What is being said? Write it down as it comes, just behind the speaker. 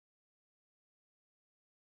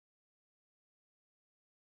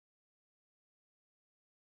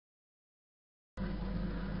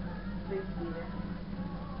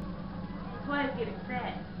That's why he's getting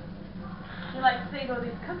fat. He likes to eat all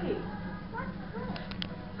these cookies.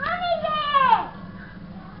 Honey bear!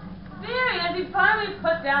 Very, as he finally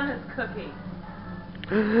put down his cookie.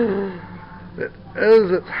 It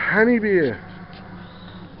is, it's Honey Bear.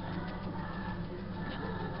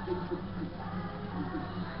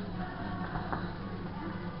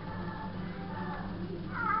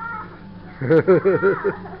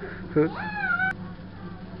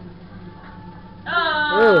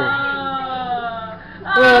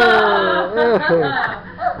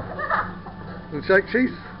 And shake cheese.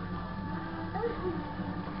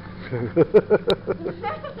 Honey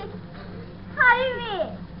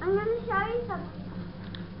bear! I'm going to show you something.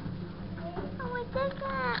 Oh my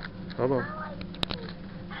goodness. Hold on.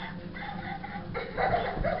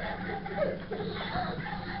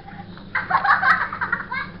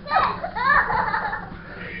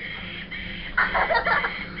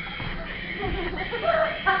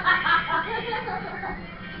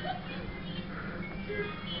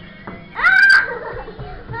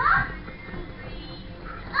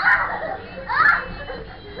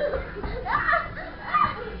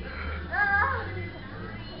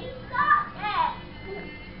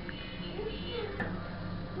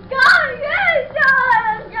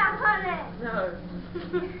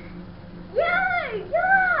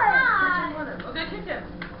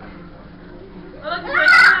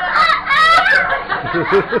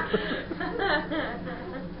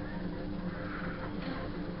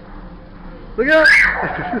 Look out!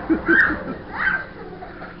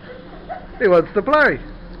 He wants to play.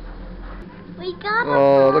 We got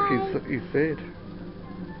Oh, look, he's sad.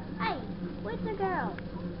 Hey, where's the girl?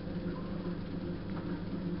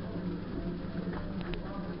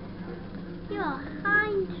 You're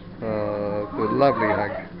behind. Oh, it's a lovely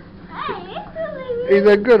hug. Hey, it's really He's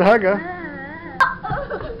a good hugger.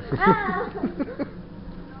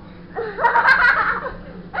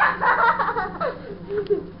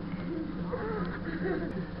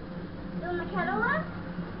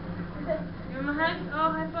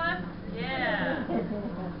 Oh, high five? Yeah.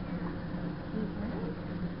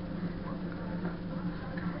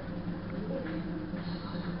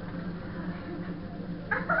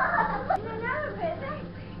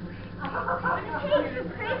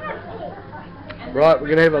 Right, we're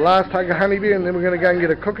going to have a last hug of Honey Bear and then we're going to go and get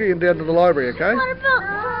a cookie and down to the library, okay? What about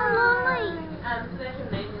Molly? So that's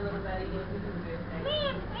your name, your little buddy, your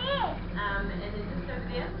birthday. And then just over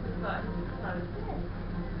there, we've got clothes.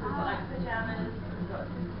 We've got like pajamas, we've got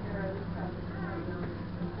superheroes stuff.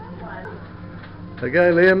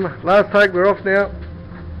 Okay, Liam, last hug, we're off now.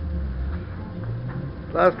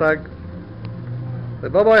 Last hug. Say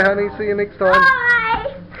bye-bye, honey, see you next time.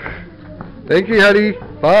 Bye! Thank you, honey.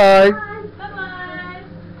 Bye. Bye-bye.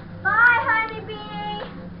 Bye, honeybee!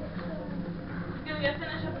 We're going to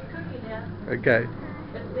finish up a cookie now. Okay,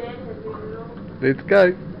 It's dead, has been little. let's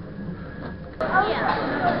go. Oh, yeah.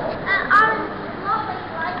 Molly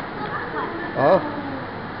likes this one. Oh,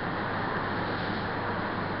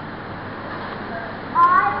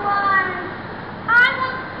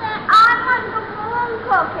 I want the warm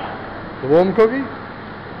cookie. the warm cookie? And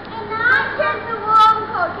I get the warm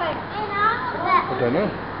cookie. And I want that. I don't know.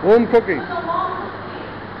 Warm cookie. It's a long cookie.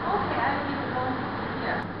 Okay, I need a long cookie.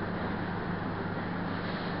 Yeah.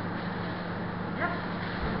 Yep.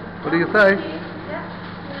 What do you say? Yep.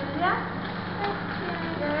 Yeah.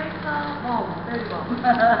 There you go. Oh, there you go.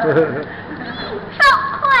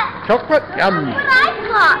 Chocolate. Chocolate? Yum. What I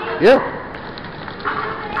got. Yeah.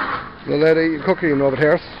 We'll let her eat your cookie, Robert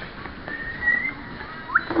Harris.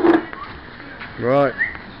 Right.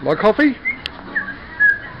 My coffee?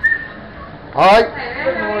 Hi.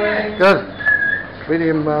 Good morning. Good.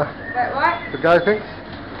 Medium, Wait, what? the guy thinks.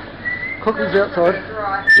 Cookie's outside.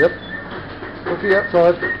 Right. Yep. Cookie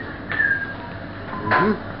outside.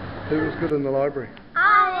 Who was good in the library?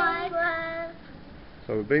 I was.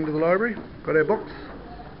 So we've been to the library, got our books.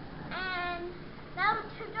 And that was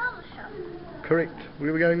 $2 shop. Correct. Where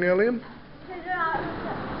are we going now, Liam? $2 shop.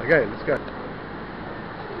 Okay, let's go.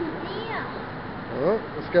 Yeah. Well,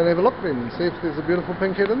 let's go and have a look then and see if there's a beautiful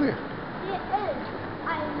pink head in there. It is. I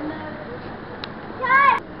know.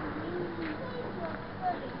 Dad! These look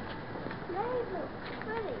pretty. They look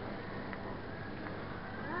pretty.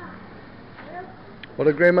 Wow. What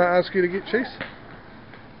did Grandma ask you to get, Chase?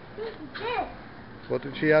 This is What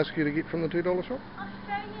did she ask you to get from the $2 shop?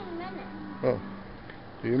 Australian minute. Oh.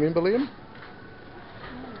 Do you remember, Liam? Do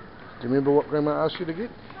you remember what Grandma asked you to get?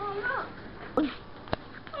 Oh, look.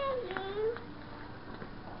 Hello.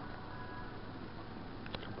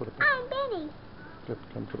 Come put it back. I'm Benny. Good,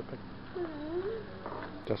 come put it back. Hmm.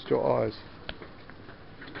 Just your eyes.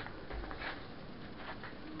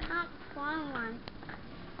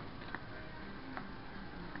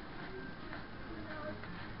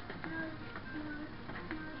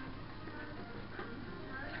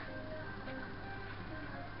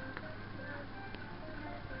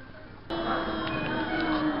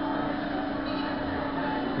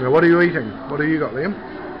 Now what are you eating? What have you got, Liam?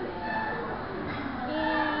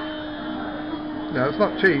 No, it's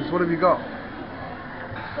not cheese. What have you got?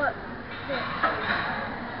 What?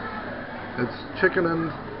 It's chicken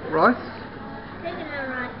and rice. Chicken and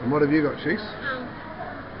rice. And what have you got, Shees?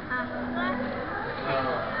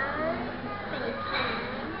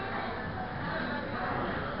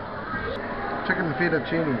 Chicken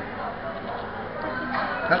fettuccine.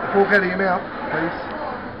 Cut the fork out of your mouth, please.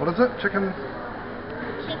 What is it? Chicken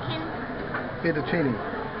Chicken. fettuccine.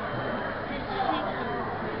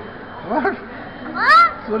 What?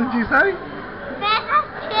 What? What did you say? Feta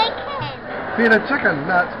chicken. Feta chicken.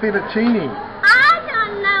 No, it's fettuccine. I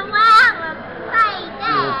don't know why I would say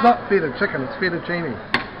that. Well, it's not feta chicken, it's fettuccine.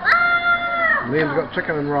 Ah! And Liam's got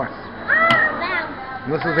chicken and rice. Ah,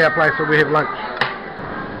 And this is our place where we have lunch.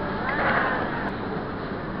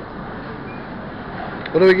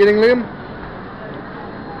 What are we getting, Liam?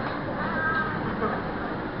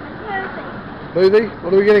 Smoothie.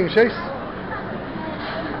 What are we getting, Shees?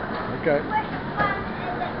 Okay.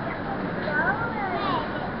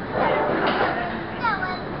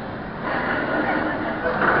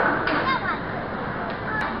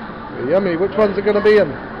 Yummy. Which one's it going to be in?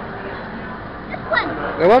 This one.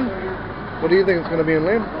 That one? What do you think it's going to be in,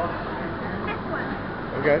 Liam? This one.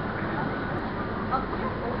 Okay.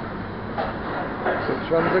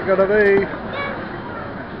 Which one's it going to be?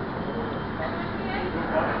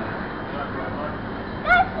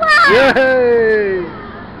 This one. Yay!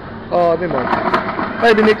 Oh, never mind.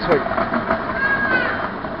 Maybe next week.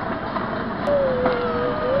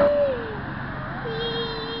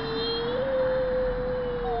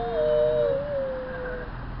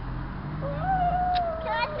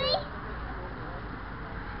 Can I see?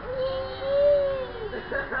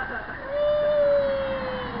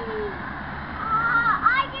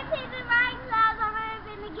 I can see the rain clouds are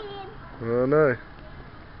moving again. Oh no.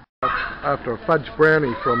 After a fudge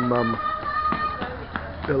brownie from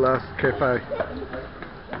the last cafe.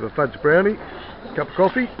 The fudge brownie, cup of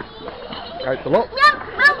coffee, ate a lot.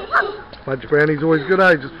 Fudge brownie's always good,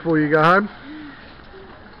 eh? Just before you go home.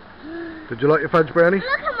 Did you like your fudge brownie?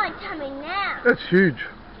 Look at my tummy now. That's huge.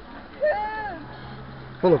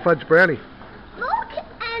 Full of fudge brownie. Look,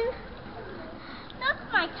 and look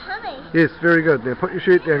at my tummy. Yes, very good. Now put your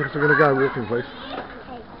shirt down because we're going to go walking, please.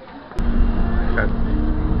 Okay.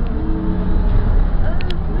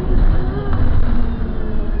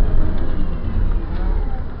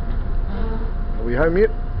 Are we home yet?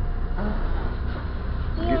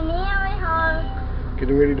 You're nearly home.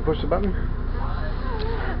 Getting ready to push the button?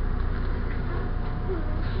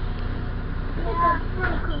 It's a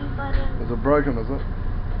broken button. Is it broken, is it? I'm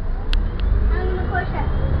going to push it.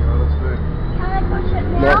 No, let's do. Can I push it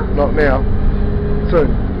now? Not now. Soon.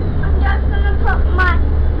 I'm just going to put my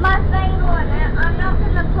finger on it. I'm not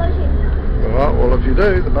going to push it. Alright, well if you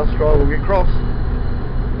do, the bus driver will get cross.